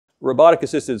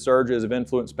Robotic-assisted surgeries have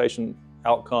influenced patient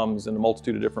outcomes in a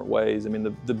multitude of different ways. I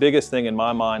mean, the biggest thing in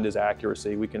my mind is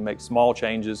accuracy. We can make small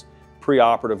changes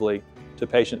preoperatively to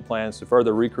patient plans to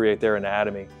further recreate their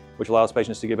anatomy, which allows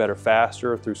patients to get better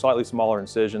faster through slightly smaller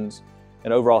incisions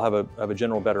and overall have a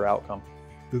general better outcome.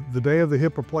 The day of the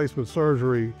hip replacement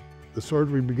surgery, the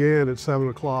surgery began at 7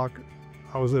 o'clock.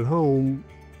 I was at home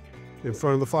in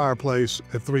front of the fireplace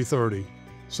at 3:30.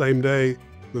 Same day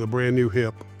with a brand new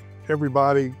hip.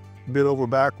 Everybody bent over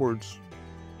backwards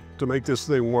to make this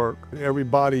thing work.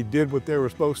 Everybody did what they were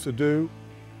supposed to do,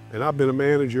 and I've been a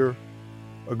manager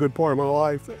a good part of my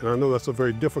life, and I know that's a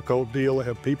very difficult deal to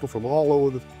have people from all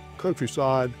over the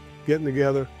countryside getting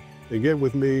together and getting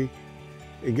with me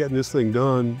and getting this thing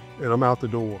done, and I'm out the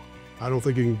door. I don't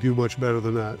think you can do much better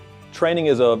than that. Training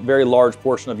is a very large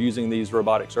portion of using these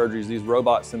robotic surgeries. These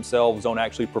robots themselves don't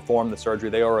actually perform the surgery.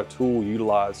 They are a tool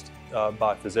utilized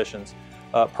by physicians.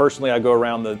 Personally, I go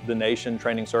around the nation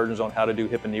training surgeons on how to do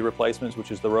hip and knee replacements,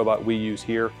 which is the robot we use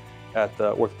here at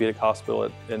the Orthopedic Hospital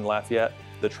in Lafayette.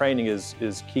 The training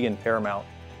is key and paramount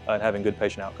in having good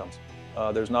patient outcomes.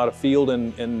 There's not a field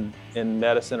in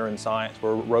medicine or in science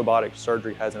where robotic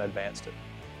surgery hasn't advanced it.